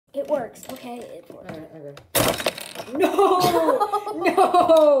works. Okay, it works. Okay. No!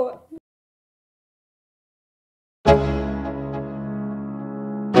 No!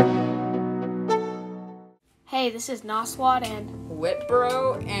 Hey, this is NosWad and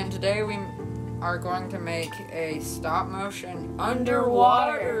WitBro, and today we are going to make a stop motion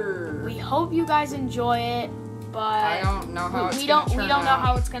underwater. We hope you guys enjoy it, but I don't know how we don't know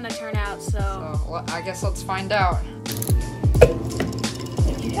how it's gonna turn out. So well, I guess let's find out.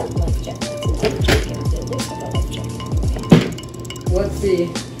 Let's see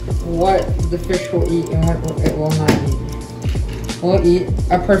what the fish will eat and what it will not eat. Will eat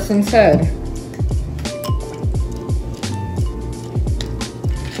a person's head.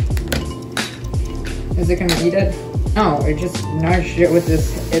 Is it gonna eat it? No, it just nudged it with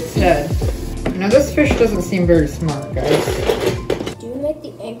its head. Now this fish doesn't seem very smart, guys. do you make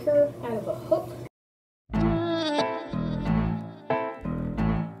the anchor out of a hook?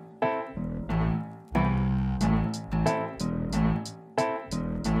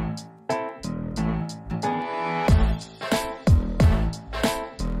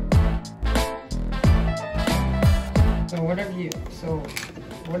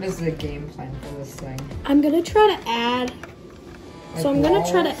 What is the game plan for this thing? I'm gonna try to add. Like so I'm gonna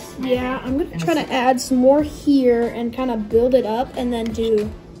try to, I'm gonna try to add some more here and kind of build it up and then do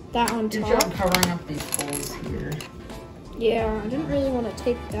that on top. Good job covering up these holes here. Yeah, I didn't really want to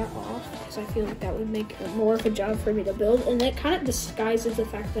take that off because I feel like that would make more of a job for me to build, and it kind of disguises the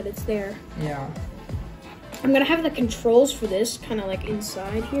fact that it's there. Yeah. I'm gonna have the controls for this kind of like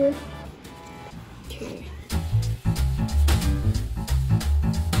inside here. Okay.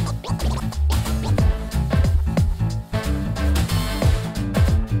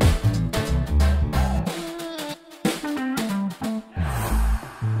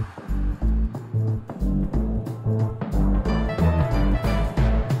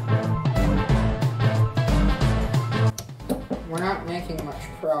 We're not making much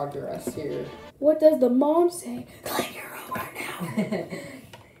progress here. What does the mom say? Clean your room right now.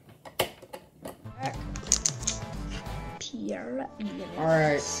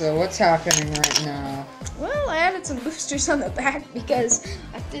 Alright, so what's happening right now? Well, I added some boosters on the back because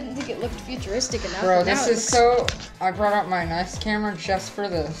I didn't think it looked futuristic enough. Bro, this is so... I brought out my nice camera just for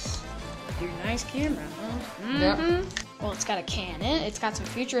this. Your nice camera, huh? Mm-hmm. Yep. Well, it's got a cannon. It's got some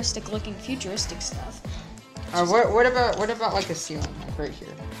futuristic-looking futuristic stuff. What about like a ceiling, like right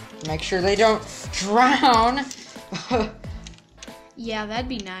here? Make sure they don't drown. Yeah, that'd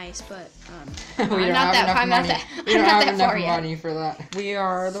be nice, but we don't have enough money for that. We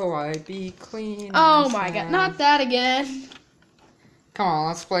are the YB Cleaners. Oh my god, not that again. Come on,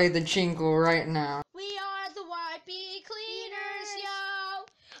 let's play the jingle right now. We are the YB Cleaners, yo.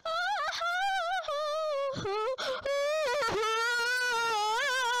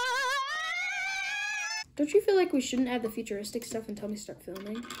 Don't you feel like we shouldn't add the futuristic stuff until we start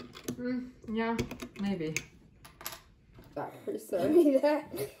filming? Yeah, maybe. That Tell me that.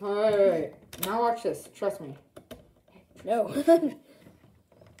 Alright, now watch this. Trust me. No.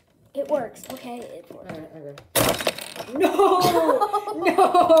 It works. Okay, it works. Okay. No!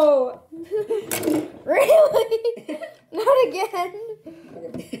 No! Really? Not again.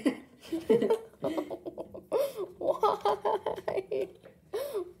 Why?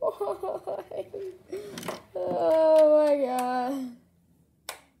 Why? Oh my god.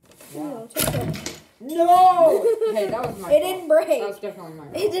 Wow. No, No! Hey, that was my fault. It didn't break. That was definitely my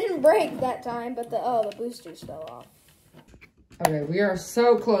fault. It didn't break that time, but the boosters fell off. Okay, we are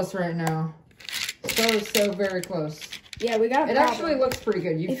so close right now. So very close. Yeah, we got a It problem. actually looks pretty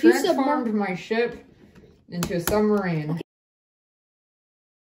good. You If you transformed my ship into a submarine.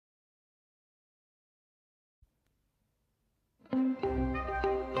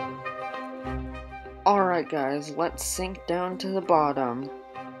 Alright guys, let's sink down to the bottom.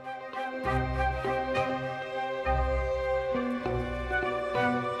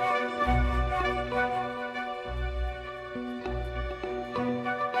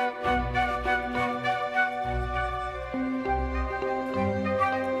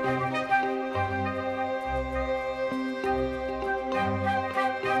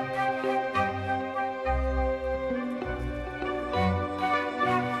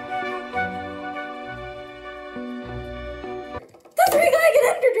 That's like an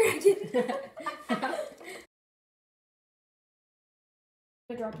Ender Dragon.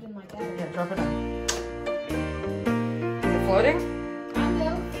 Drop it in like that. Yeah, drop it in. Is it floating? Kind of.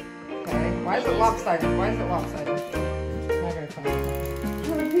 Okay. Why is it lopsided? Why is it lopsided? I'm not gonna try it.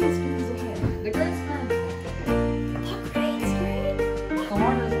 The green screen's ahead. The green screen. The green screen? The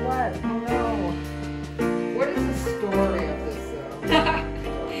water's wet. Oh no. What is the story of this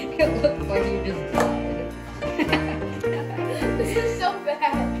though? It looks like you just died. This is so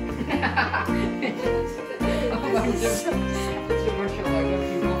bad. This is so sad. It's a bunch of Lego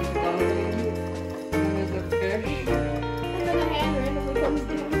people floating. And there's a fish. And then the hand randomly comes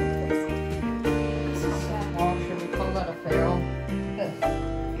down. This is sad. Oh, should we call that a fail?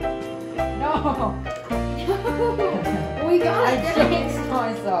 No! We got I it. jinxed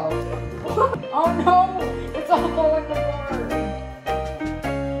myself. Oh no! It's all falling apart.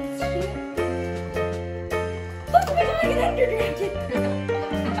 Look, we got an Ender Dragon.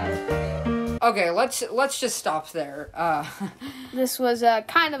 Okay, let's just stop there. This was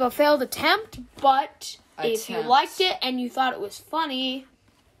kind of a failed attempt, but if you liked it and you thought it was funny,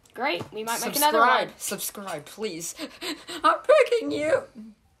 great. We might make another one. Subscribe, please. I'm begging you.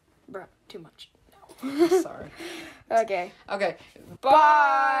 Bro, too much. Sorry. Okay. Okay. Bye.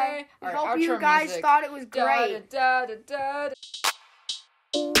 Bye. All right, Hope outro you guys music. thought it was great. Da, da, da,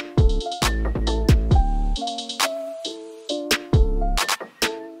 da, da.